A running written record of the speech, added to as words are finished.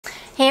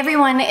Hey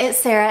everyone, it's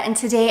Sarah and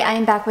today I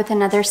am back with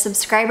another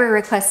subscriber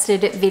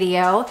requested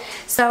video.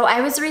 So I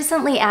was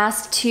recently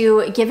asked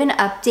to give an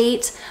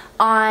update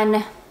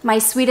on my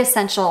Sweet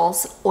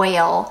Essentials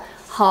oil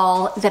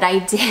haul that I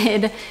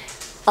did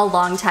a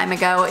long time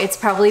ago. It's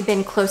probably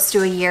been close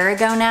to a year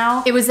ago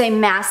now. It was a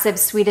massive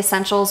Sweet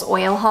Essentials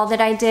oil haul that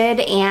I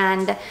did,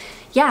 and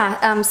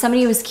yeah,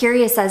 somebody was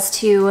curious as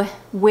to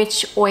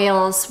which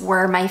oils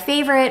were my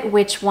favorite,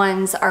 which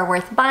ones are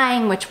worth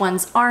buying, which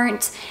ones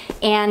aren't,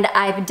 and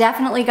I've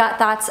definitely got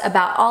thoughts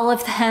about all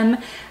of them.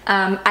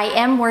 I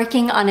am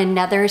working on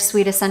another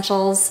Sweet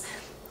Essentials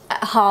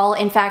haul.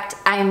 In fact,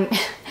 I'm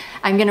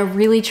gonna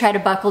really try to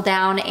buckle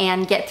down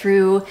and get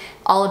through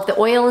all of the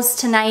oils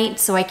tonight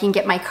so I can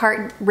get my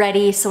cart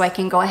ready so I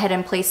can go ahead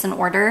and place an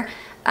order,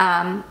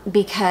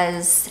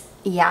 because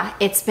yeah,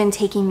 it's been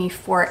taking me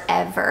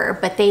forever,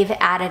 but they've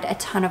added a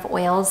ton of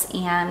oils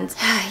and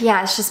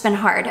yeah, it's just been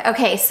hard.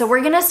 Okay, so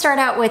we're gonna start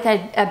out with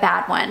a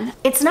bad one.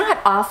 It's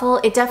not awful.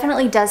 It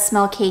definitely does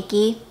smell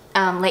cakey,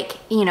 like,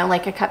 you know,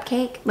 like a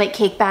cupcake, like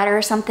cake batter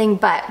or something,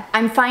 but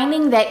I'm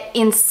finding that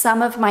in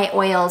some of my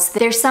oils,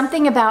 there's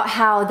something about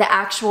how the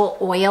actual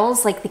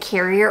oils, like the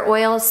carrier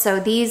oils, so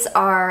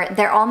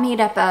they're all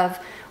made up of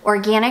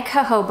organic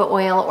jojoba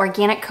oil,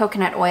 organic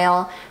coconut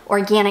oil,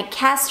 organic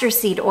castor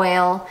seed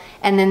oil,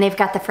 and then they've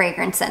got the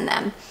fragrance in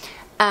them.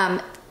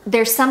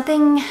 There's some of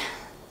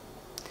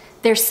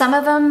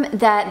them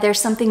that there's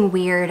something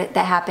weird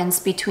that happens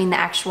between the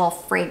actual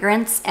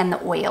fragrance and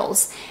the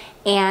oils,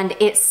 and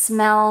it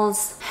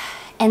smells,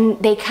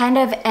 and they kind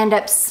of end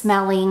up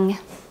smelling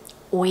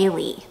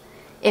oily,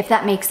 if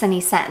that makes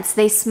any sense.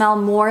 They smell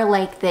more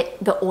like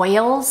the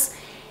oils,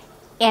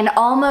 and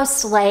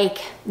almost like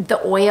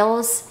the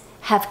oils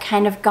have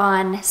kind of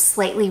gone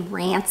slightly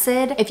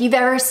rancid. If you've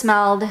ever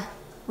smelled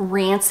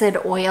rancid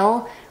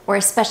oil, or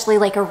especially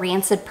like a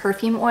rancid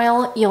perfume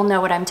oil, you'll know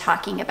what I'm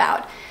talking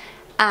about.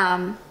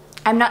 I'm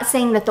not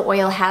saying that the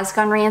oil has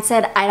gone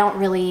rancid. I don't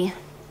really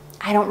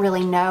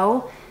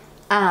know.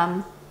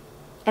 And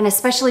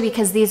especially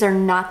because these are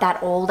not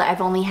that old.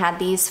 I've only had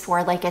these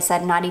for, like I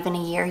said, not even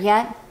a year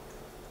yet.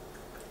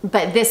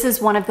 But this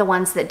is one of the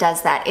ones that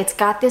does that. It's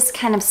got this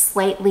kind of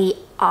slightly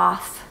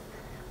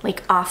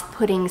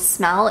off-putting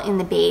smell in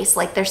the base,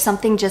 like there's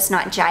something just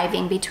not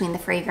jiving between the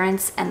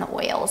fragrance and the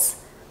oils.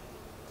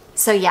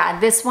 So yeah,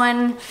 this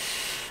one,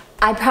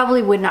 I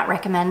probably would not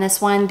recommend this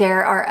one.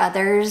 There are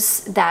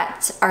others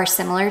that are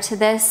similar to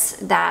this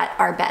that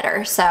are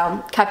better.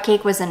 So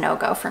Cupcake was a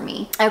no-go for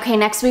me. Okay,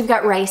 next we've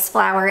got Rice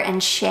Flower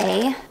and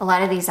Shea. A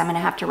lot of these I'm gonna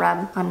have to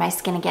rub on my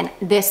skin again.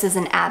 This is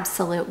an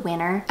absolute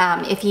winner.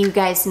 If you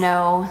guys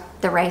know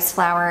the Rice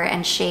Flower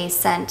and Shea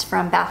scent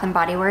from Bath &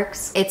 Body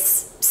Works,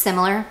 it's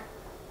similar.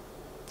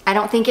 I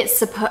don't think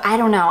it's I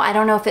don't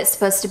know if it's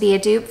supposed to be a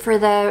dupe for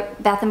the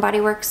Bath & Body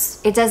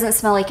Works. It doesn't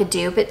smell like a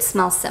dupe, it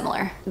smells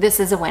similar. This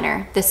is a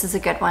winner. This is a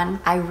good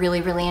one. I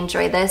really, really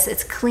enjoy this.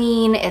 It's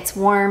clean, it's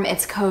warm,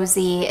 it's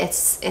cozy,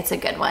 it's a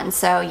good one.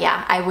 So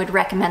yeah, I would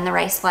recommend the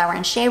Rice Flower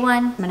and Shea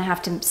one. I'm gonna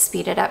have to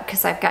speed it up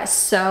because I've got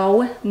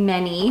so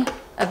many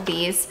of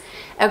these.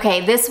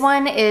 Okay, this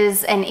one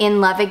is an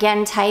In Love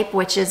Again type,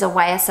 which is a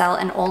YSL,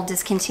 an old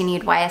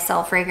discontinued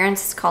YSL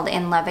fragrance. It's called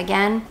In Love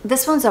Again.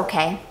 This one's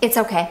okay. It's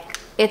okay.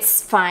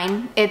 It's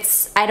fine.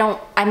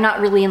 I'm not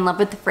really in love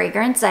with the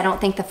fragrance. I don't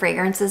think the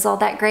fragrance is all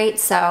that great,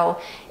 so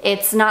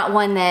it's not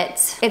one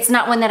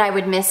that I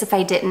would miss if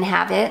I didn't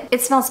have it.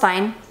 It smells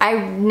fine. I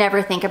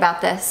never think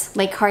about this,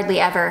 like hardly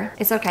ever.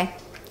 It's okay.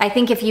 I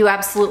think if you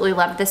absolutely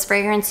love this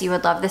fragrance, you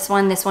would love this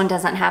one. This one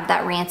doesn't have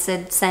that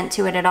rancid scent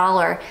to it at all,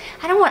 or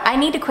I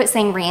need to quit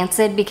saying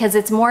rancid because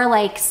it's more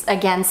like,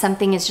 again,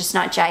 something is just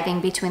not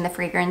jiving between the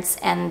fragrance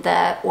and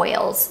the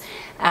oils.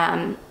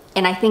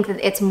 And I think that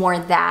it's more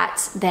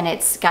that than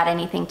it's got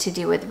anything to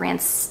do with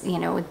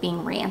with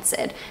being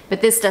rancid.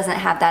 But this doesn't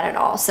have that at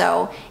all.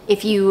 So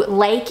if you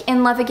like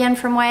In Love Again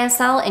from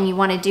YSL and you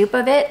want a dupe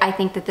of it, I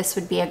think that this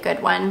would be a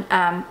good one.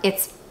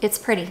 It's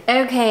pretty.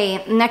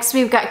 Okay, next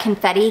we've got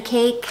Confetti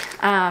Cake.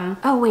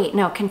 Oh wait,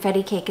 no,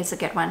 Confetti Cake is a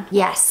good one.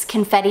 Yes,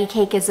 Confetti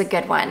Cake is a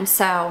good one.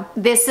 So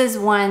this is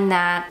one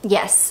that,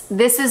 yes,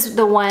 this is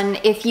the one,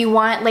 if you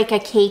want like a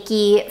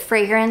cakey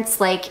fragrance,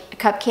 like a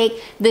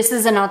Cupcake, this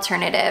is an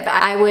alternative.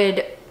 I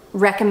would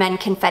recommend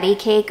Confetti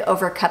Cake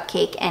over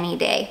Cupcake any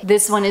day.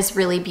 This one is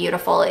really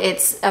beautiful.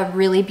 It's a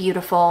really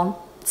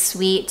beautiful,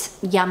 sweet,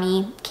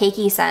 yummy,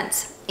 cakey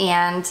scent.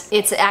 And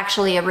it's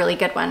actually a really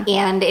good one.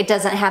 And it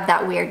doesn't have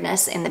that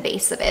weirdness in the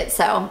base of it.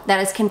 So that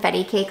is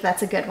Confetti Cake,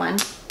 that's a good one.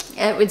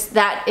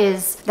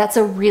 That's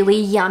a really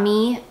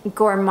yummy,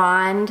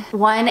 gourmand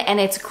one, and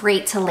it's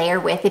great to layer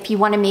with. If you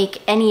want to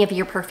make any of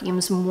your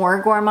perfumes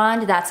more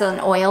gourmand, that's an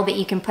oil that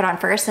you can put on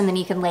first, and then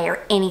you can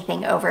layer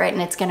anything over it,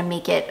 and it's gonna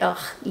make it,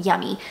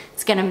 yummy.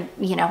 It's gonna,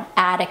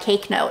 add a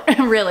cake note,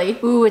 really.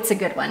 Ooh, it's a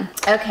good one.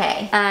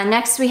 Okay,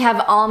 next we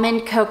have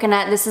Almond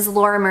Coconut. This is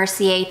Laura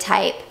Mercier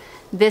type.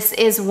 This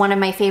is one of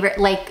my favorite,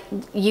 like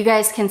you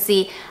guys can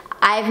see,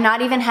 I've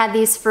not even had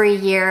these for a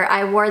year.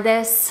 I wore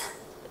this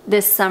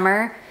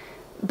summer,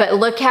 But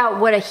look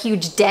what a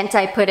huge dent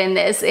I put in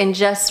this in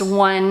just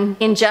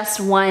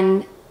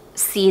one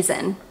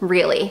season,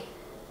 really.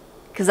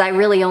 Because I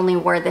really only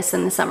wore this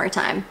in the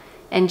summertime.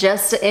 And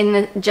just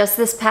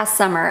this past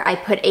summer, I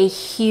put a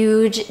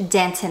huge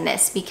dent in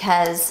this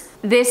because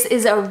this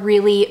is a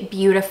really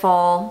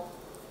beautiful,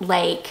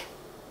 like,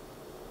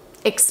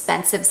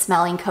 expensive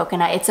smelling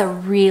coconut. It's a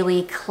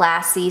really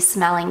classy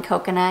smelling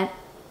coconut.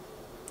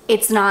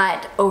 It's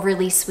not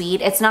overly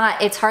sweet. It's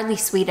hardly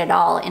sweet at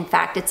all. In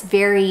fact, it's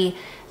very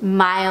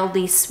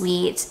mildly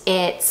sweet.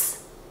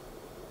 It's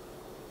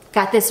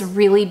got this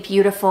really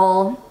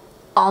beautiful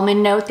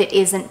almond note that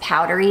isn't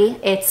powdery.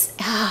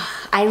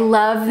 I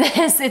love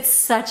this. It's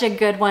such a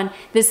good one.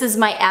 This is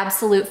my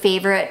absolute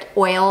favorite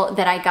oil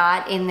that I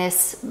got in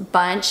this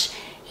bunch.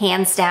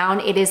 Hands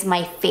down, it is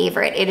my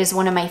favorite. It is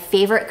one of my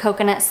favorite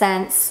coconut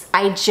scents.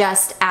 I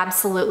just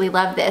absolutely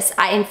love this.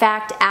 In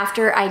fact,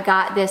 after I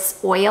got this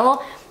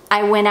oil,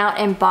 I went out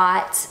and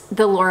bought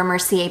the Laura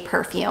Mercier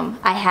perfume.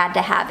 I had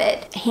to have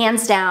it.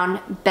 Hands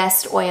down,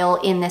 best oil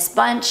in this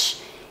bunch.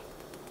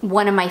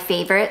 One of my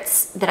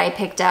favorites that I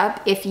picked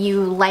up. If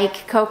you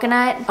like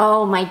coconut,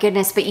 oh my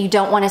goodness, but you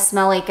don't want to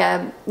smell like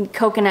a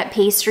coconut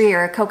pastry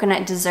or a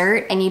coconut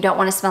dessert, and you don't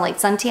want to smell like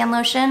suntan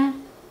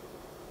lotion,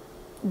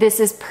 this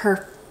is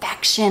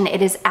perfection.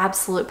 It is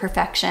absolute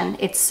perfection.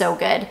 It's so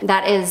good.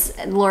 That is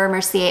Laura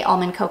Mercier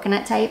Almond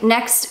Coconut type.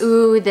 Next,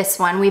 ooh, this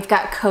one. We've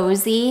got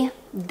Cozy.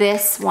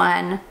 This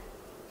one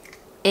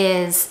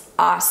is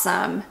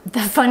awesome.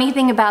 The funny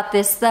thing about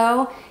this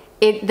though,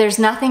 there's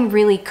nothing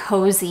really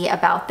cozy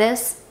about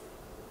this.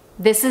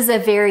 This is a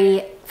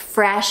very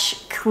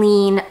fresh,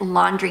 clean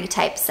laundry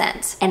type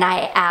scent, and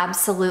I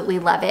absolutely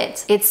love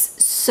it. It's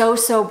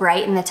so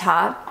bright in the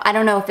top. I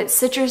don't know if it's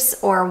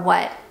citrus or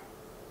what.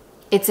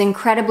 It's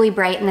incredibly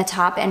bright in the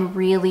top and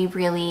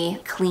really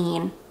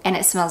clean, and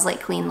it smells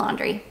like clean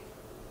laundry.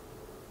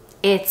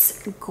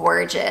 It's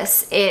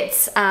gorgeous.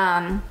 It's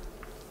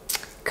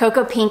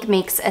Cocoa Pink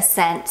makes a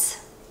scent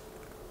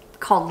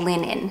called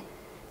Linen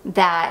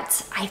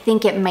that I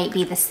think it might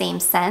be the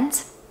same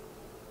scent.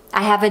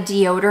 I have a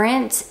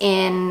deodorant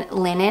in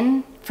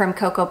Linen from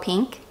Cocoa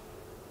Pink,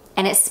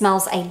 and it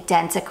smells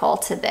identical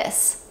to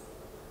this.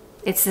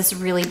 It's this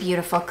really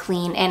beautiful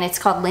clean, and it's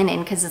called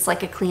Linen because it's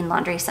like a clean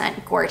laundry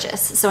scent. Gorgeous.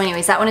 So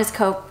anyways, that one is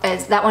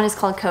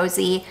called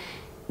Cozy.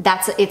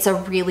 It's a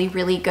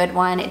really good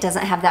one. It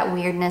doesn't have that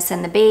weirdness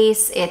in the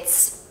base.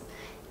 It's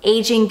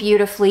aging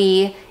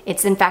beautifully.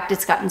 In fact,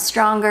 it's gotten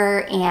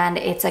stronger, and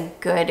it's a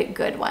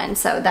good one.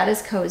 So that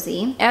is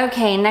Cozy.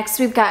 Okay, next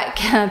we've got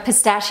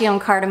Pistachio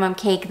and Cardamom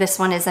Cake. This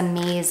one is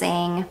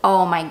amazing.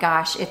 Oh my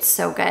gosh, it's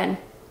so good.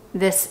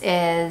 This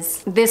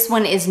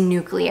one is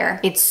nuclear.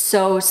 It's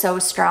so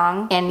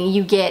strong, and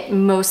you get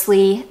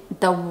mostly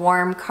the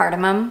warm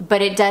cardamom,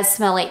 but it does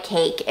smell like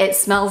cake. It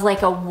smells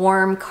like a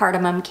warm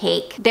cardamom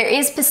cake. There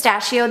is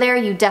pistachio there.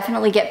 You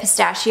definitely get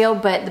pistachio,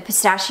 but the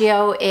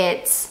pistachio,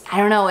 I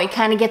don't know, it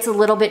kind of gets a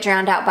little bit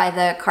drowned out by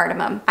the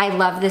cardamom. I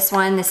love this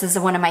one. This is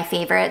one of my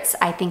favorites.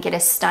 I think it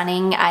is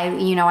stunning. I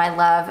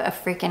love a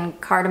freaking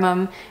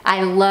cardamom.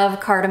 I love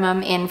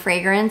cardamom in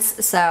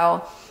fragrance,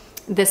 so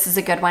this is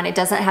a good one. It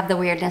doesn't have the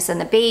weirdness in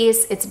the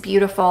base. It's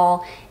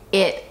beautiful.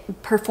 It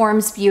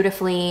performs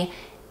beautifully.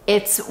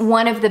 It's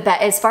one of the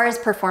best, as far as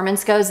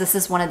performance goes, this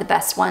is one of the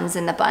best ones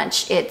in the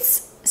bunch.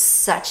 It's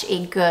such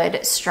a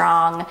good,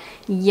 strong,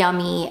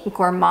 yummy,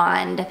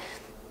 gourmand,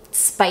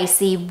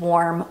 spicy,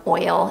 warm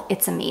oil.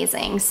 It's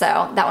amazing.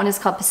 So that one is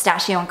called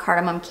Pistachio and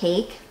Cardamom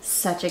Cake.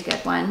 Such a good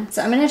one.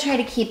 So I'm gonna try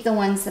to keep the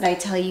ones that I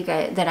tell you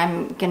guys that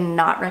I'm gonna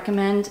not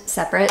recommend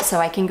separate, so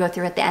I can go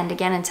through at the end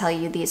again and tell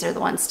you these are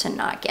the ones to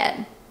not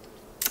get.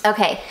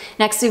 Okay,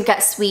 next we've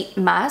got Sweet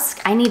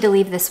Musk. I need to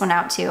leave this one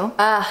out too.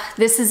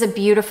 This is a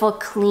beautiful,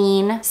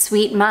 clean,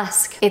 sweet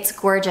musk. It's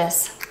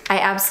gorgeous. I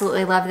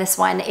absolutely love this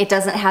one. It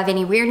doesn't have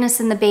any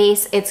weirdness in the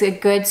base. It's a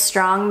good,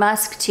 strong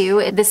musk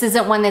too. This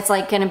isn't one that's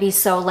like gonna be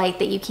so light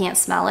that you can't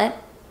smell it.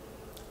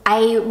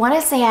 I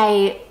wanna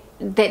say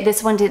that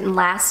this one didn't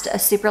last a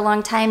super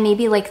long time,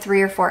 maybe like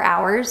 3 or 4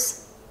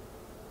 hours.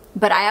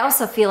 But I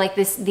also feel like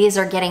these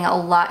are getting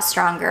a lot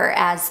stronger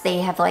as they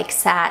have like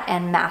sat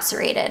and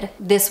macerated.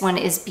 This one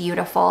is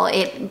beautiful.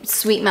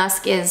 Sweet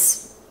musk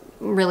is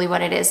really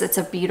what it is. It's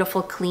a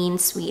beautiful, clean,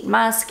 sweet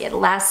musk. It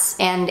lasts,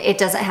 and it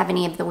doesn't have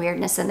any of the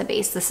weirdness in the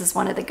base. This is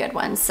one of the good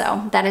ones.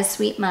 So that is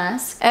Sweet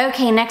Musk.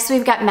 Okay, next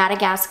we've got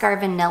Madagascar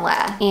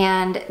Vanilla.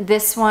 And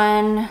this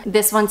one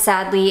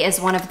sadly is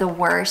one of the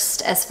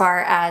worst as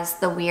far as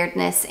the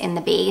weirdness in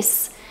the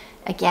base.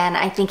 Again,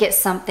 I think it's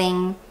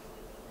something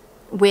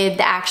with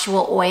the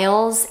actual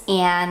oils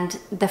and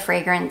the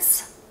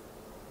fragrance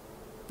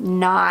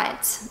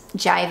not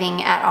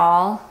jiving at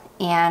all.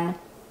 And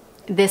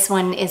this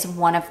one is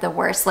one of the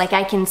worst. Like,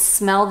 I can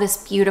smell this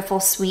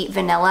beautiful sweet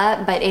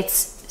vanilla, but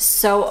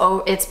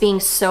it's being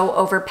so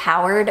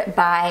overpowered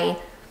by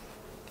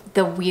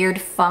the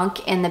weird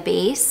funk in the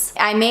base.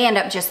 I may end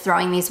up just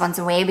throwing these ones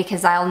away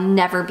because I'll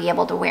never be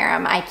able to wear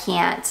them. I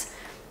can't.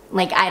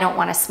 Like, I don't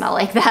want to smell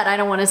like that. I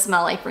don't want to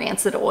smell like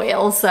rancid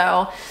oil.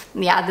 So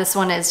yeah, this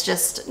one is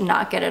just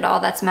not good at all.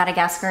 That's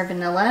Madagascar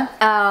Vanilla.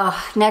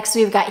 Next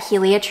we've got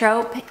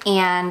Heliotrope,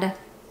 and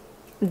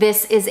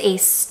this is a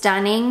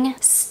stunning,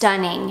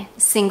 stunning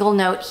single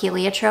note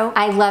heliotrope.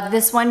 I love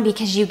this one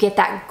because you get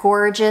that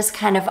gorgeous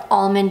kind of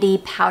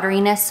almondy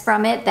powderiness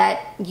from it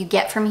that you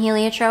get from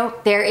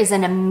heliotrope. There is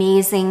an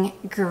amazing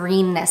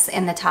greenness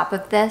in the top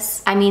of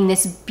this. I mean,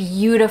 this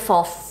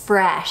beautiful,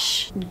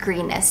 fresh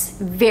greenness.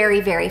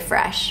 Very, very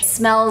fresh.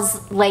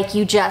 Smells like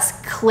you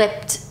just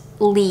clipped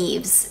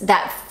leaves,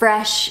 that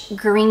fresh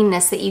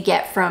greenness that you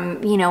get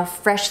from, you know,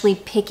 freshly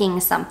picking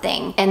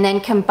something. And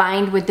then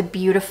combined with the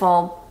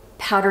beautiful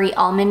powdery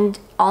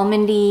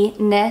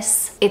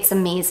almondiness, it's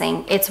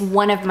amazing. It's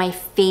one of my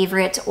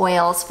favorite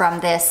oils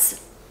from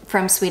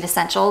Sweet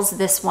Essentials.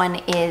 This one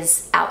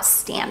is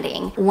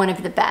outstanding. One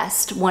of the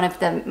best, one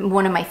of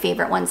my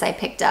favorite ones I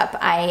picked up.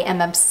 I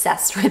am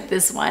obsessed with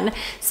this one.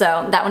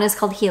 So that one is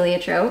called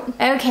Heliotrope.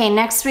 Okay,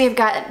 next we've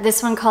got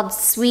this one called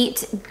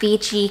Sweet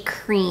Beachy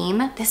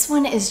Creme. This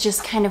one is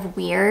just kind of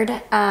weird.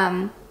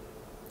 I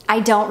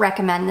don't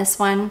recommend this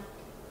one.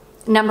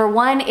 Number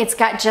one, it's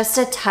got just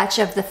a touch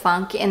of the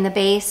funk in the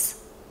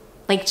base.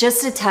 Like,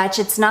 just a touch.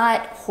 It's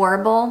not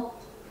horrible,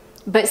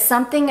 but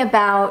something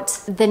about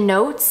the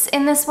notes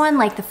in this one,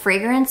 like the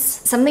fragrance,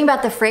 something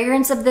about the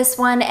fragrance of this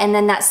one and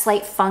then that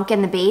slight funk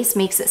in the base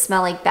makes it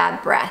smell like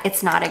bad breath.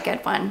 It's not a good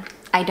one.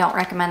 I don't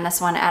recommend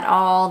this one at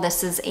all.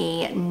 This is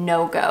a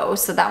no-go.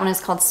 So that one is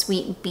called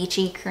Sweet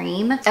Beachy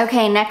Creme.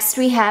 Okay, next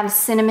we have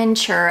Cinnamon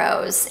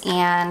Churros,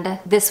 and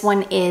this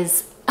one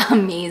is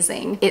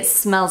amazing. It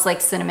smells like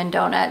cinnamon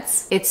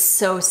donuts. It's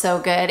so, so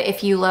good.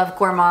 If you love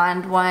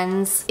gourmand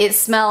ones, it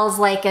smells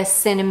like a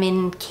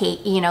cinnamon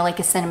cake, you know, like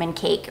a cinnamon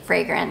cake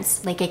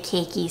fragrance, like a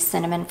cakey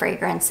cinnamon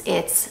fragrance.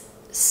 It's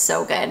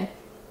so good.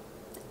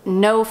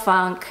 No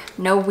funk,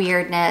 no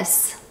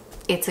weirdness.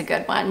 It's a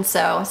good one.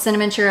 So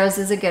Cinnamon Churros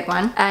is a good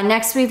one.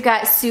 Next we've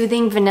got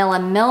Soothing Vanilla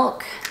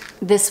Milk.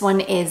 This one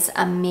is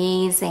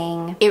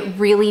amazing. It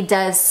really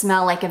does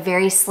smell like a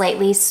very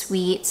slightly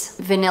sweet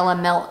vanilla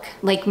milk,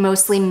 like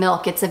mostly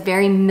milk. It's a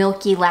very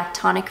milky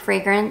lactonic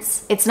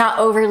fragrance. It's not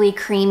overly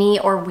creamy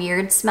or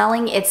weird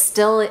smelling. It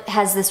still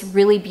has this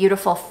really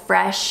beautiful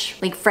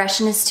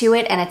freshness to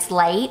it, and it's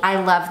light.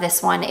 I love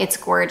this one. It's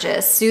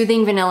gorgeous.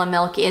 Soothing Vanilla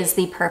Milk is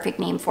the perfect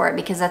name for it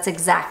because that's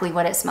exactly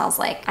what it smells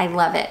like. I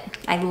love it.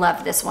 I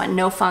love this one.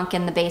 No funk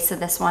in the base of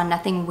this one,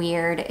 nothing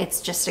weird.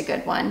 It's just a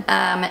good one.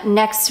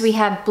 Next we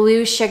have Blue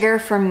Sugar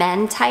for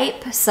Men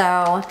type.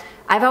 So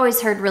I've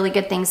always heard really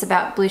good things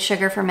about Blue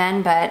Sugar for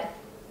Men, but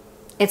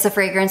it's a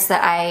fragrance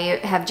that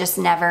I've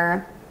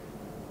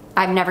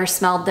never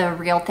smelled the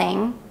real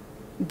thing.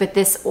 But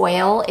this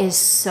oil is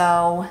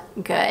so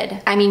good.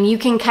 I mean, you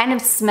can kind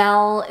of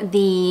smell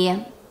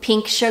the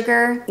pink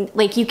sugar,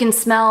 like you can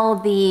smell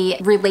the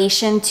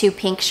relation to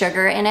pink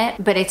sugar in it,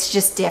 but it's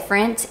just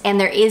different. And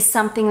there is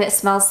something that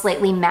smells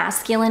slightly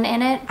masculine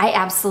in it. I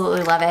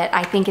absolutely love it.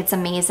 I think it's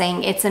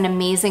amazing. It's an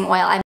amazing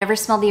oil. I've never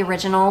smelled the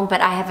original, but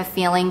I have a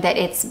feeling that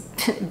it's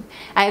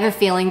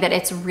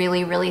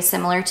really, really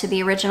similar to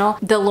the original.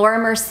 The Laura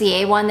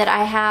Mercier one that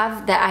I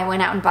have, that I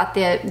went out and bought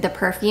the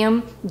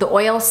perfume, the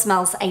oil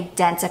smells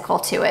identical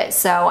to it.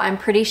 So I'm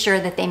pretty sure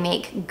that they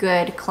make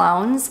good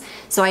clones.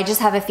 So I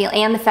just have a feel,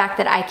 and the fact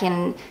that I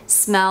can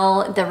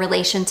smell the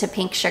relation to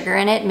pink sugar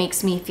in it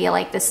makes me feel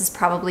like this is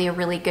probably a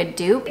really good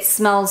dupe. It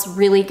smells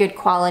really good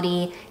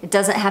quality. It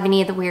doesn't have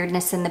any of the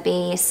weirdness in the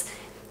base.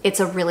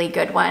 It's a really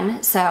good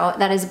one. So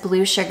that is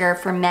Blue Sugar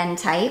for Men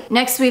type.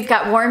 Next we've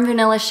got Warm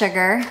Vanilla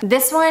Sugar.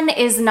 This one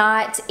is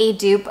not a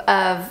dupe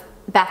of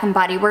Bath &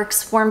 Body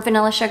Works Warm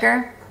Vanilla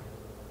Sugar.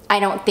 I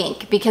don't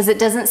think, because it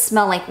doesn't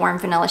smell like warm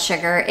vanilla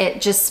sugar.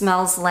 It just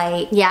smells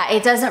like, yeah,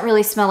 it doesn't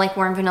really smell like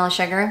warm vanilla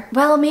sugar.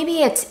 Well,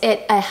 maybe it's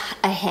a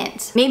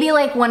hint. Maybe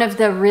like one of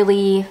the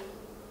really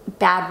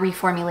bad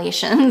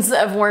reformulations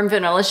of warm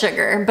vanilla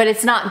sugar, but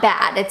it's not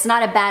bad. It's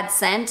not a bad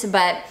scent,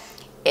 but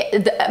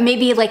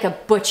maybe like a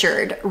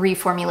butchered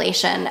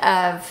reformulation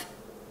of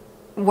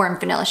warm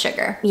vanilla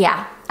sugar.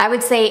 Yeah, I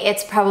would say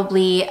it's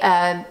probably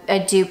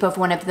a dupe of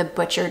one of the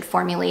butchered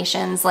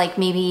formulations, like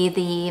maybe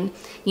the,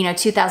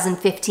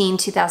 2015,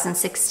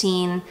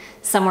 2016,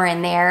 somewhere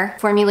in there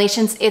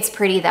formulations. It's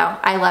pretty though.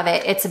 I love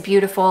it. It's a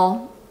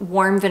beautiful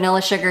warm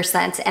vanilla sugar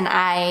scent, and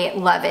I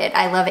love it.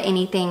 I love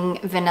anything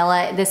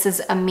vanilla. This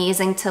is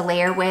amazing to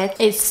layer with.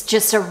 It's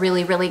just a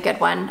really, really good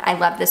one. I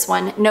love this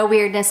one. No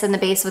weirdness in the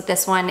base with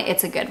this one.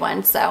 It's a good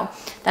one. So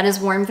that is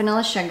Warm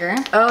Vanilla Sugar.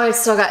 Oh, I've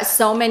still got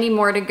so many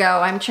more to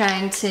go. I'm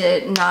trying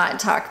to not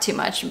talk too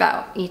much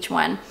about each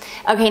one.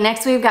 Okay,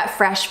 next we've got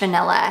Fresh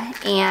Vanilla,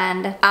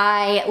 and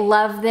I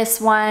love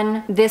this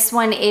one. This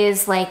one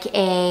is like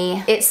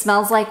it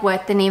smells like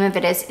what the name of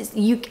it is.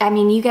 I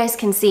mean, you guys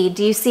can see.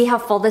 Do you see how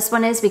full this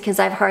one is? Because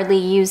I've hardly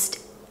used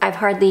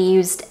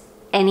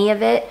any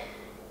of it.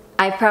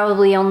 I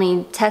probably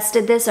only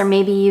tested this or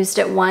maybe used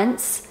it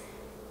once,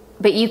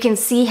 but you can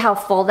see how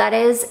full that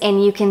is,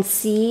 and you can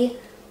see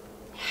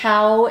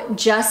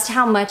just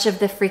how much of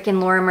the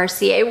freaking Laura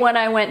Mercier one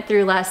I went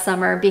through last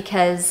summer,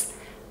 because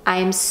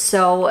I'm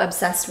so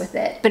obsessed with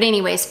it. But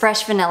anyways,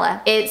 fresh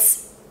vanilla.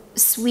 It's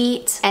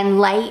sweet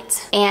and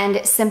light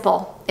and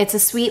simple. It's a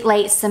sweet,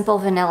 light, simple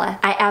vanilla.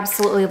 I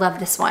absolutely love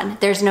this one.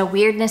 There's no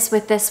weirdness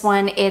with this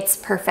one. It's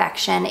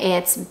perfection.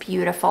 It's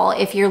beautiful.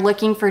 If you're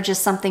looking for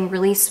just something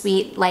really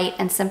sweet, light,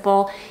 and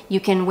simple, you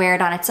can wear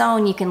it on its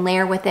own. You can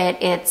layer with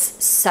it. It's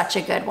such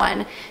a good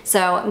one.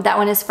 So that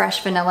one is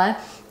fresh vanilla.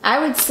 I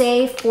would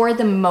say for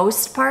the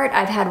most part,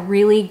 I've had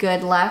really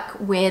good luck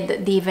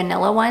with the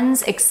vanilla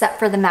ones, except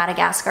for the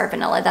Madagascar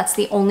Vanilla. That's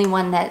the only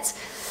one that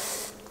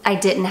I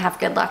didn't have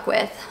good luck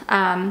with.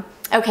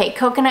 Okay,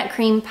 coconut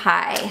cream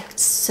pie.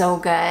 So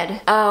good.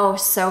 Oh,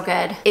 so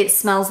good. It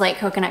smells like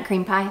coconut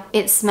cream pie.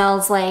 It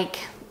smells like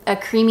a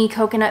creamy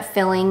coconut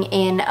filling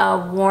in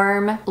a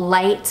warm,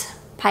 light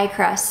pie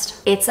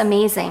crust. It's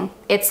amazing.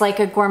 It's like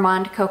a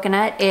gourmand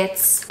coconut.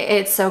 It's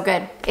so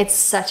good. It's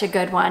such a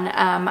good one.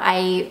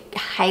 I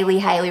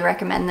highly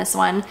recommend this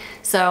one.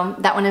 So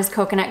that one is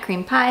coconut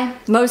cream pie.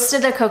 Most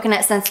of the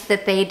coconut scents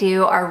that they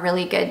do are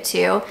really good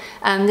too.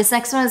 This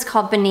next one is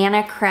called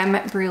banana creme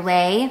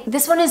brulee.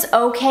 This one is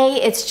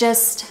okay. It's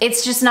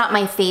just not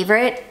my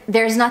favorite.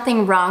 There's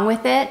nothing wrong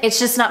with it. It's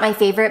just not my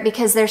favorite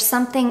because there's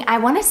something, I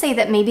want to say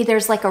that maybe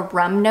there's like a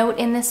rum note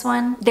in this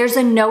one. There's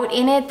a note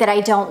in it that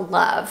I don't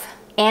love.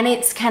 And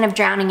it's kind of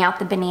drowning out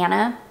the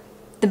banana.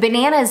 The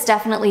banana is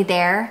definitely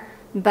there,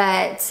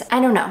 but I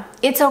don't know.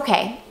 It's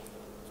okay.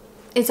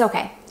 It's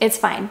okay. It's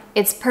fine.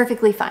 It's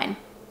perfectly fine.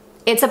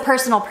 It's a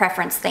personal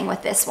preference thing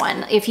with this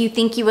one. If you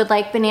think you would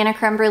like banana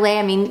creme brulee,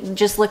 I mean,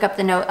 just look up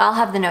the note. I'll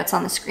have the notes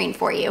on the screen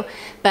for you.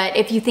 But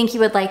if you think you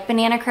would like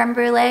banana creme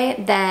brulee,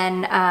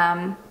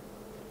 then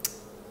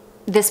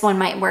this one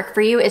might work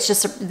for you. It's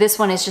just, this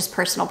one is just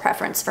personal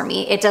preference for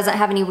me. It doesn't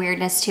have any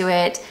weirdness to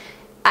it.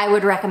 I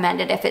would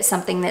recommend it if it's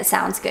something that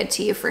sounds good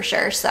to you for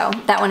sure. So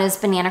that one is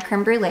banana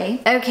creme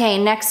brulee.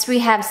 Okay, next we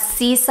have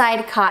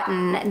Seaside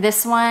Cotton.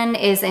 This one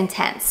is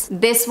intense.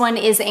 This one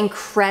is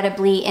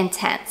incredibly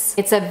intense.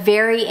 It's a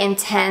very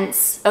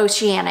intense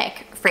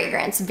oceanic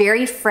fragrance.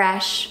 Very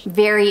fresh,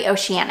 very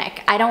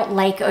oceanic. I don't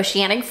like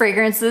oceanic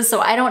fragrances, so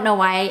I don't know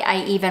why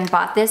I even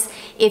bought this.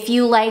 If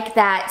you like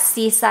that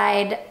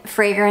seaside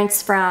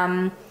fragrance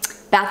from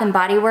Bath and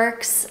Body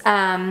Works,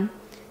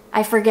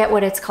 I forget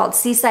what it's called,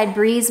 Seaside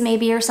Breeze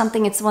maybe or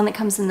something. It's the one that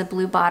comes in the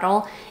blue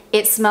bottle.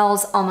 It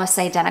smells almost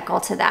identical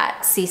to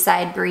that.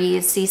 Seaside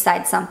Breeze,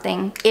 Seaside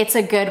something. It's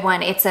a good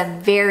one. It's a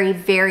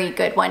very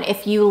good one.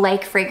 If you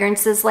like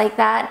fragrances like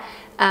that,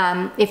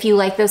 if you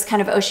like those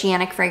kind of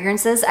oceanic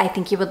fragrances, I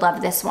think you would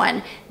love this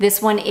one.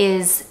 This one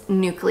is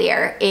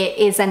nuclear. It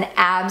is an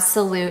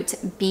absolute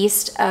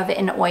beast of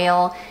an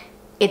oil.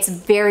 It's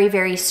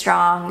very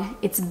strong.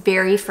 It's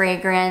very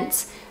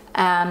fragrant.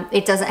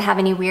 It doesn't have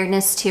any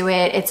weirdness to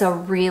it. It's a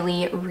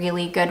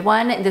really good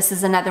one. This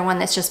is another one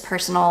that's just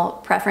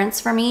personal preference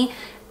for me.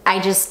 I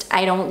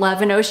don't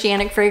love an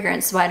oceanic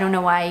fragrance, so I don't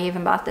know why I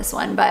even bought this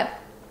one, but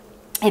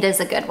it is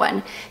a good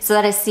one. So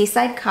that is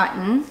Seaside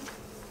Cotton.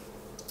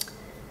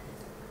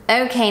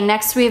 Okay,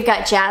 next we've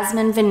got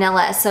Jasmine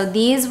Vanilla. So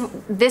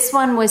this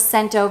one was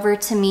sent over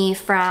to me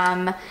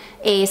from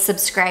a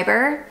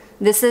subscriber.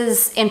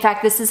 In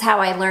fact, this is how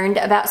I learned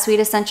about Sweet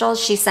Essentials.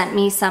 She sent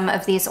me some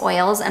of these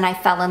oils and I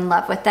fell in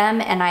love with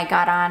them and I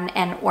got on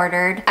and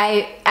ordered.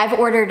 I've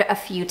ordered a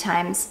few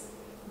times,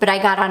 but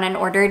I got on and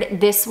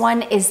ordered. This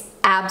one is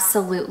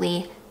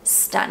absolutely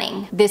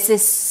stunning. This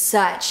is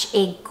such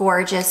a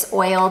gorgeous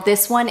oil.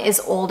 This one is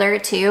older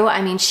too.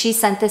 I mean, she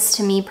sent this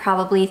to me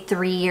probably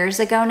 3 years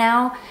ago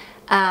now.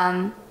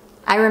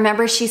 I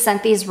remember she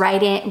sent these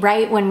right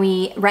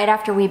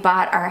after we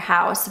bought our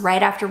house,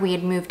 right after we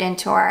had moved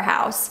into our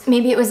house.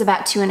 Maybe it was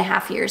about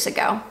 2.5 years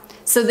ago.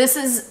 So this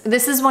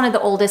is one of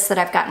the oldest that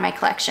I've got in my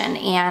collection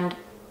and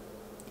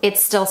it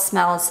still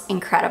smells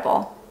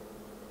incredible.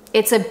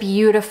 It's a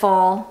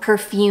beautiful,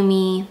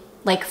 perfumey,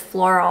 like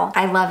floral.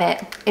 I love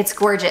it. It's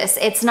gorgeous.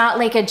 It's not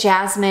like a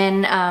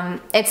jasmine,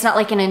 it's not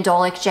like an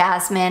indolic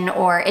jasmine,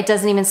 or it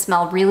doesn't even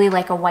smell really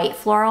like a white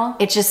floral.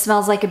 It just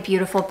smells like a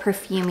beautiful,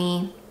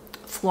 perfumey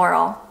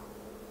floral.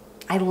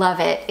 I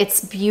love it.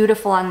 It's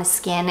beautiful on the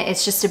skin.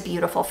 It's just a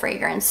beautiful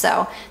fragrance.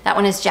 So that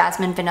one is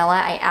Jasmine Vanilla.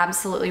 I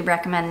absolutely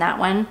recommend that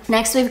one.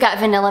 Next we've got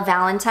Vanilla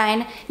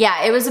Valentine.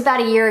 Yeah, it was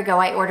about a year ago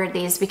I ordered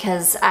these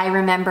because I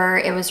remember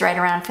it was right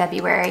around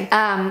February.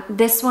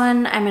 This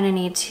one I'm gonna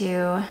need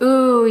to,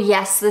 ooh,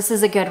 yes, this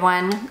is a good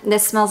one.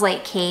 This smells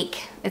like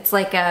cake. It's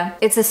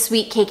a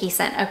sweet cakey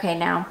scent. Okay,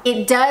 now.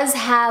 It does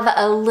have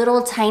a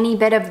little tiny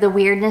bit of the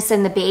weirdness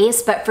in the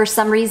base, but for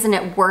some reason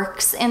it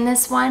works in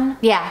this one.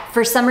 Yeah,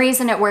 for some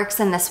reason it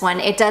works in this one.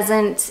 It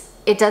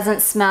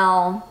doesn't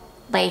smell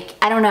like,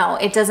 I don't know,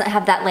 it doesn't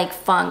have that like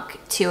funk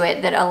to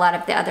it that a lot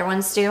of the other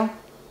ones do.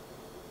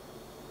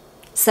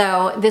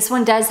 So this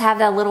one does have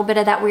that little bit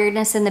of that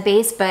weirdness in the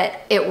base, but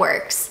it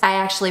works. I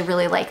actually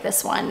really like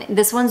this one.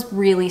 This one's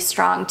really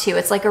strong too.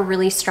 It's like a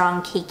really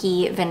strong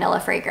cakey vanilla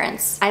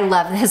fragrance. I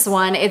love this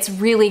one. It's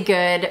really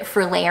good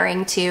for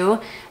layering too.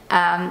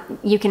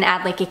 You can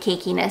add like a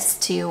cakiness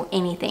to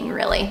anything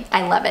really.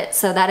 I love it.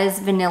 So that is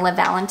Vanilla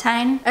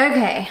Valentine.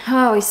 Okay,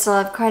 oh, we still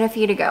have quite a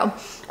few to go.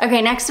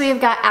 Okay, next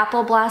we've got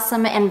Apple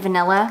Blossom and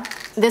Vanilla.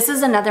 This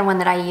is another one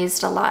that I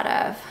used a lot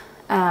of.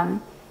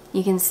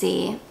 You can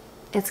see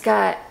it's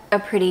got a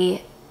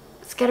pretty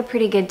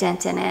good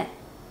dent in it.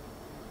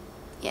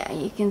 Yeah,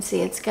 you can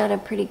see it's got a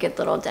pretty good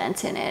little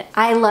dent in it.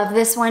 I love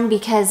this one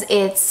because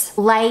it's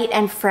light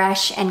and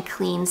fresh and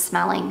clean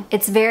smelling.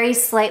 It's very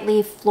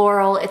slightly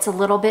floral. It's a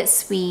little bit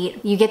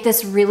sweet. You get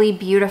this really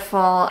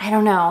beautiful, I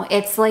don't know,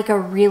 it's like a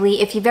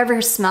really, if you've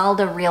ever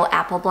smelled a real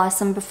apple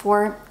blossom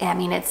before, I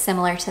mean, it's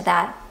similar to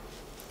that.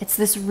 It's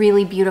this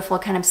really beautiful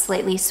kind of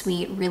slightly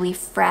sweet, really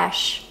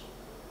fresh,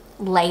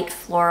 light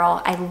floral.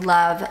 I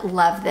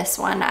love this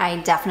one. I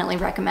definitely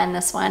recommend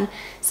this one.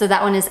 So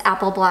that one is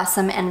Apple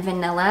Blossom and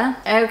Vanilla.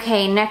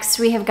 Okay, next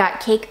we have got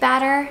Cake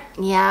Batter.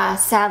 Yeah,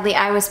 sadly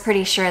I was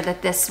pretty sure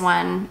that this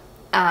one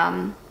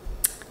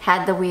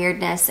had the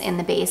weirdness in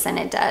the base, and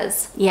it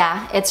does.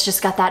 Yeah, it's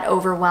just got that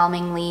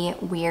overwhelmingly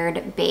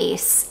weird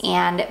base,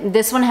 and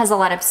this one has a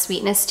lot of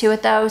sweetness to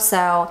it though,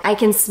 so I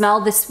can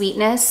smell the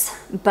sweetness,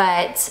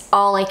 but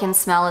all I can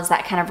smell is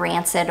that kind of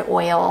rancid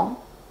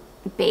oil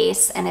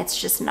base, and it's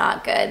just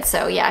not good.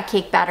 So yeah,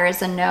 Cake Batter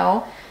is a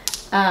no.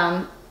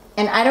 And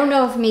I don't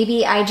know if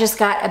maybe I just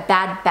got a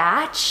bad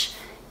batch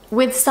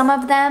with some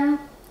of them,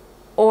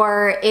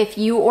 or if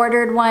you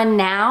ordered one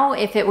now,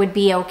 if it would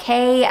be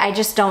okay. I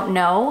just don't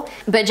know.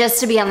 But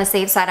just to be on the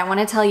safe side, I want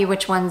to tell you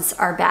which ones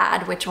are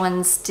bad, which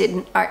ones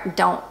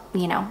don't,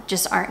 you know,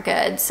 just aren't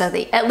good. So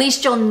at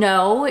least you'll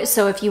know.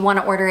 So if you want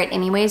to order it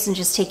anyways and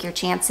just take your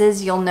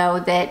chances, you'll know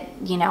that,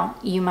 you know,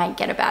 you might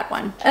get a bad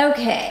one.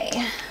 Okay.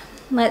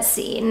 Let's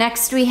see,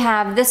 next we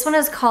have, this one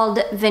is called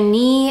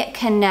Vanille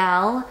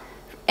Cannelle,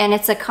 and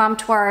it's a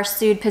Comptoire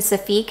Sud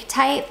Pacifique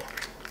type.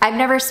 I've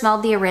never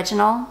smelled the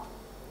original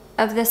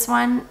of this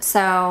one,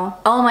 so,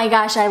 oh my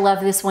gosh, I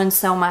love this one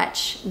so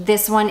much.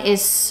 This one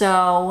is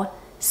so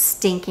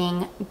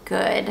stinking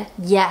good.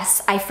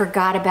 Yes, I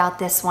forgot about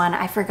this one.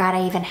 I forgot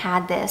I even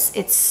had this.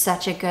 It's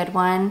such a good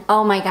one.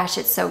 Oh my gosh,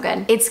 it's so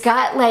good. It's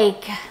got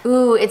like,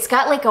 ooh, it's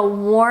got like a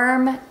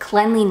warm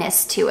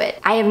cleanliness to it.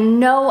 I have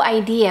no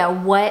idea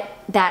what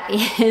that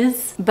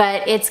is,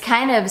 but it's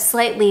kind of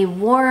slightly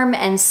warm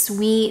and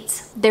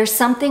sweet. There's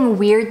something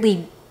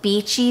weirdly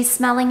beachy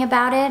smelling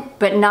about it,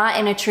 but not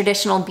in a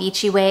traditional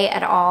beachy way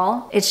at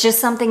all. It's just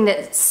something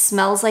that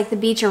smells like the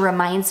beach or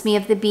reminds me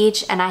of the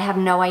beach, and I have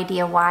no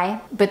idea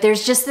why. But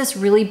there's just this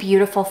really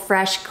beautiful,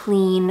 fresh,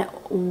 clean,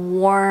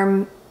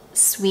 warm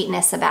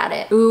sweetness about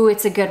it. Ooh,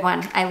 it's a good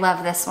one. I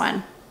love this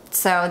one.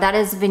 So that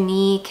is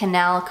Vanille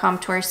Cannelle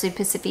Comptoire Sud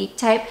Pacifique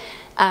type.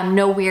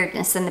 No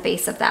weirdness in the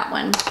base of that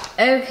one.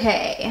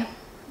 Okay,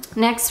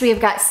 next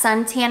we've got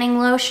Sun Tanning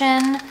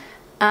Lotion.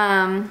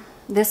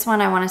 This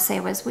one I want to say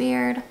was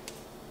weird.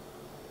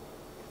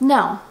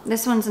 No,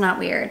 this one's not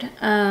weird.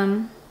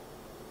 I'm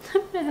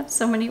gonna have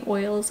so many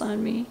oils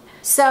on me.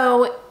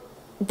 So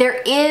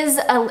there is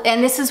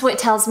and this is what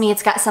tells me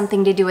it's got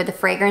something to do with the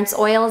fragrance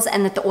oils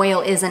and that the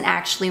oil isn't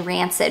actually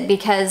rancid,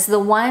 because the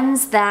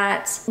ones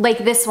that, like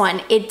this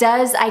one, it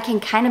does, I can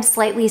kind of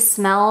slightly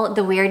smell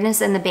the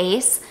weirdness in the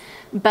base,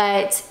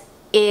 but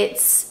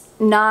it's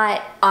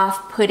not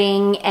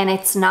off-putting, and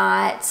it's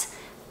not,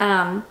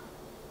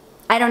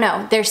 I don't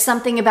know, there's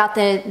something about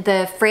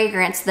the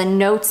fragrance, the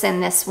notes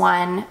in this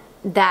one,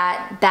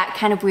 that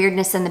kind of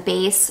weirdness in the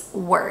base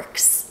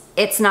works.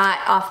 It's not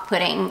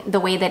off-putting the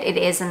way that it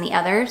is in the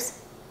others.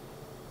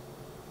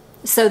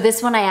 So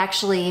this one I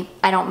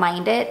don't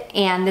mind it,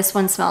 and this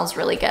one smells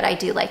really good. I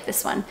do like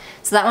this one.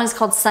 So that one's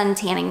called Sun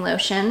Tanning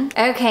Lotion.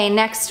 Okay,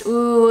 next,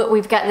 ooh,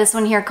 we've got this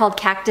one here called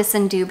Cactus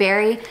and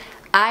Dewberry.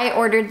 I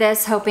ordered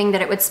this hoping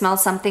that it would smell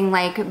something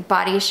like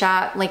Body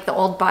Shop, like the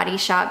old Body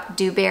Shop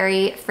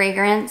Dewberry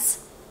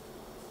fragrance.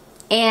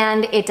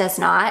 And it does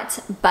not,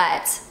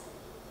 but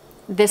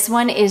this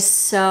one is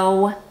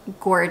so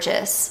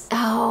gorgeous.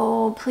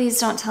 Oh, please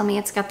don't tell me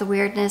it's got the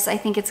weirdness. I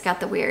think it's got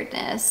the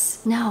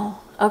weirdness. No.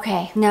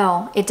 Okay,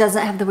 no, it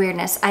doesn't have the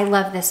weirdness. I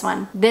love this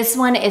one. This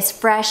one is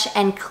fresh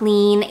and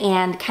clean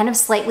and kind of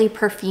slightly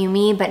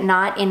perfumey, but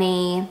not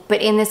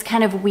in this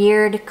kind of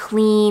weird,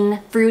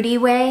 clean, fruity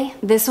way.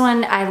 This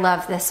one, I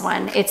love this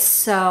one. It's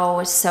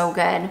so, so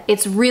good.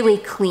 It's really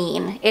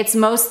clean. It's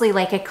mostly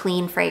like a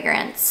clean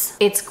fragrance.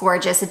 It's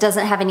gorgeous. It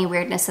doesn't have any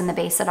weirdness in the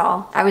base at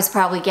all. I was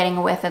probably getting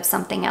a whiff of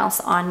something else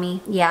on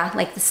me. Yeah,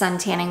 like the Sun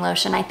Tanning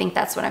Lotion. I think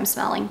that's what I'm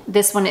smelling.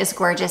 This one is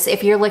gorgeous.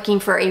 If you're looking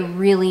for a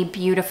really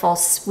beautiful,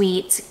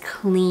 sweet,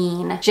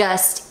 clean,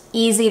 just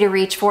easy to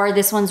reach for.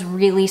 This one's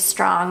really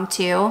strong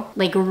too,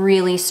 like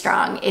really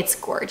strong. It's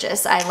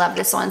gorgeous. I love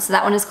this one. So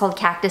that one is called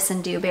Cactus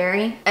and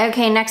Dewberry.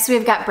 Okay, next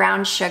we've got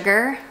Brown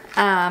Sugar.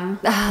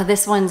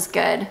 This one's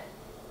good.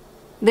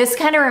 This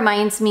kind of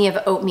reminds me of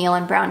oatmeal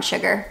and brown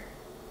sugar,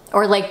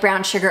 or like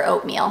brown sugar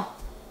oatmeal.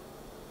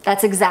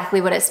 That's exactly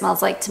what it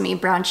smells like to me,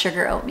 brown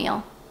sugar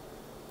oatmeal.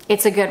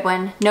 It's a good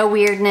one. No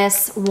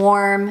weirdness,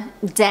 warm,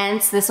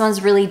 dense. This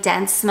one's really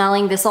dense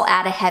smelling. This will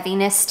add a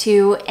heaviness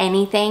to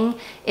anything.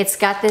 It's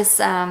got this,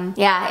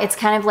 yeah, it's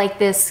kind of like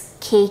this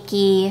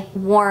cakey,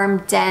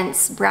 warm,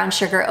 dense brown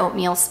sugar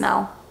oatmeal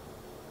smell.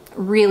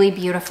 Really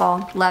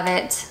beautiful, love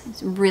it.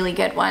 It's a really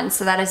good one.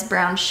 So that is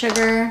brown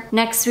sugar.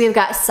 Next we've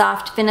got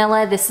soft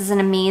vanilla. This is an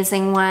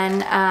amazing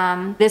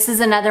one. This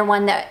is another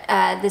one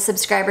that the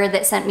subscriber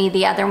that sent me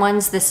the other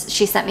ones,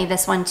 she sent me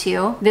this one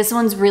too. This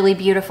one's really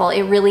beautiful.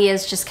 It really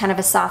is just kind of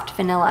a soft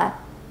vanilla.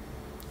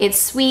 It's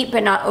sweet,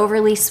 but not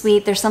overly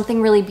sweet. There's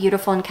something really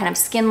beautiful and kind of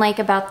skin-like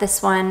about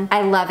this one.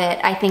 I love it.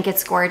 I think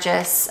it's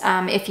gorgeous.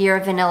 If you're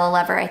a vanilla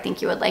lover, I think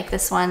you would like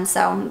this one.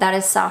 So that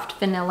is soft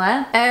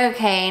vanilla.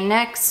 Okay,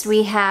 next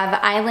we have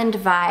Island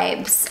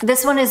Vibes.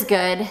 This one is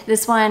good.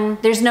 This one,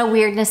 there's no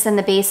weirdness in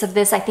the base of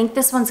this. I think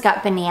this one's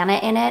got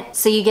banana in it.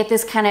 So you get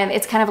this kind of,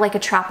 it's kind of like a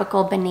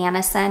tropical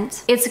banana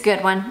scent. It's a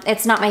good one.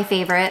 It's not my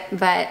favorite,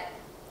 but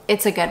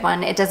it's a good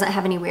one. It doesn't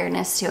have any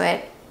weirdness to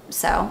it.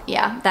 So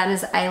yeah, that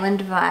is Island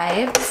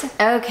Vibes.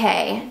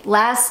 Okay,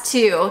 last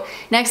two.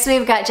 Next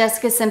we've got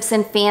Jessica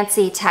Simpson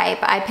Fancy Type.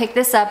 I picked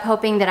this up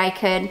hoping that I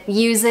could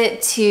use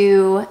it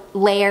to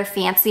layer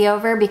Fancy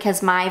over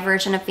because my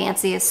version of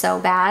Fancy is so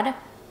bad.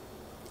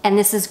 And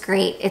this is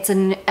great. It's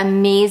an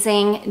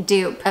amazing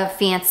dupe of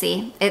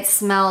Fancy. It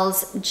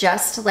smells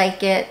just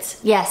like it.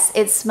 Yes,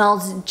 it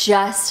smells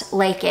just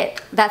like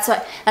it. That's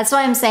why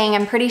I'm saying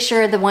I'm pretty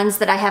sure the ones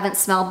that I haven't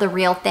smelled the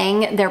real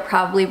thing, they're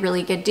probably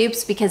really good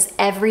dupes because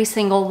every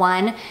single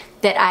one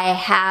that I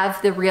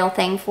have the real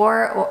thing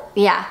for,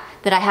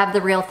 that I have the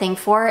real thing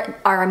for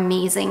are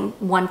amazing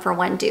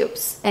one-for-one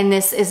dupes. And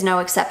this is no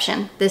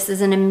exception. This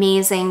is an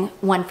amazing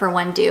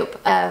one-for-one dupe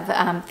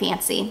of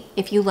Fancy.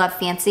 If you love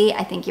Fancy,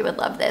 I think you would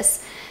love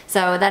this.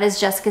 So that is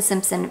Jessica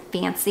Simpson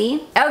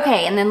Fancy.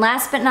 Okay, and then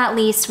last but not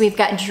least, we've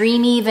got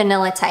Dreamy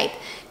Vanilla Type.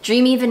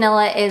 Dreamy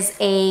Vanilla is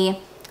a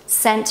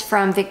scent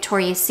from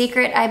Victoria's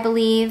Secret, I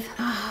believe.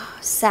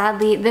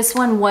 Sadly, this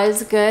one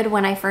was good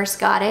when I first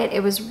got it.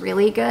 It was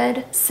really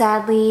good.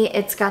 Sadly,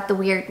 it's got the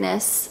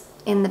weirdness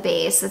in the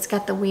base. It's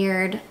got the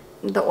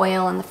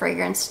oil and the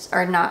fragrance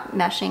are not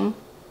meshing.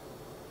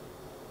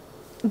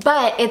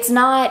 But it's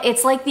not,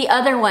 it's like the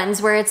other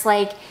ones where it's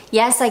like,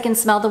 yes, I can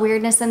smell the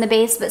weirdness in the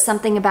base, but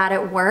something about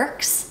it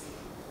works.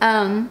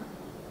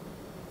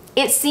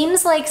 It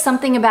seems like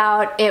something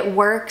about it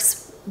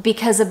works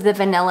because of the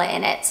vanilla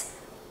in it.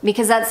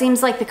 Because that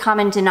seems like the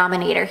common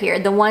denominator here.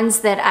 The ones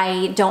that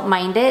I don't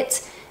mind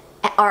it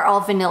are all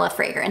vanilla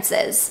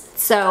fragrances.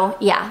 So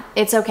yeah,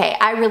 it's okay.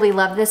 I really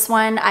love this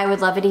one. I would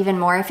love it even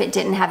more if it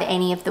didn't have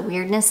any of the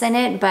weirdness in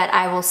it, but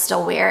I will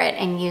still wear it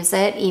and use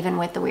it even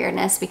with the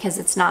weirdness because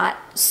it's not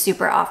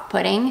super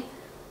off-putting.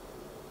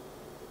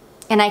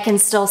 And I can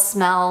still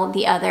smell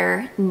the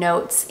other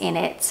notes in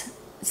it.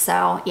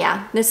 So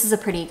yeah, this is a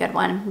pretty good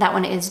one. That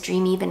one is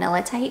Dreamy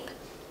Vanilla Type.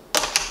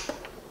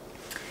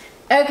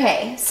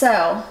 Okay,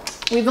 so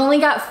we've only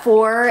got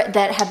 4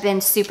 that have been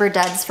super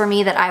duds for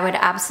me that I would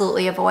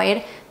absolutely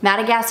avoid.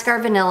 Madagascar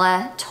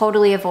Vanilla,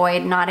 totally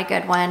avoid, not a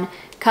good one.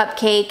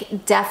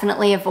 Cupcake,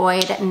 definitely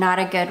avoid, not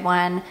a good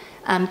one.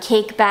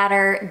 Cake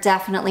Batter,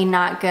 definitely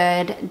not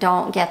good,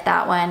 don't get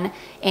that one.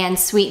 And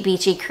Sweet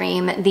Beachy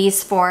Cream,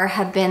 these 4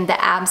 have been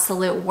the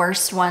absolute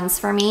worst ones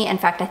for me. In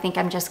fact, I think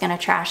I'm just gonna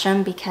trash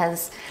them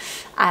because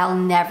I'll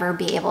never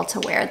be able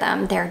to wear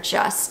them. They're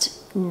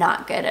just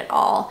not good at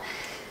all.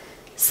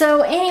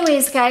 So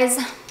anyways, guys,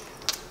 that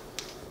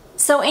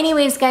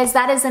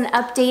is an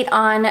update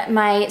on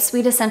my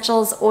Sweet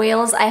Essentials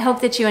oils. I hope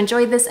that you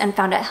enjoyed this and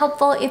found it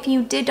helpful. If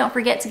you did, don't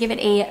forget to give it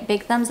a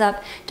big thumbs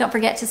up. Don't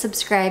forget to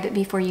subscribe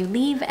before you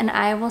leave, and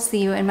I will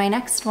see you in my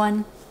next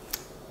one.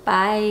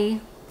 Bye.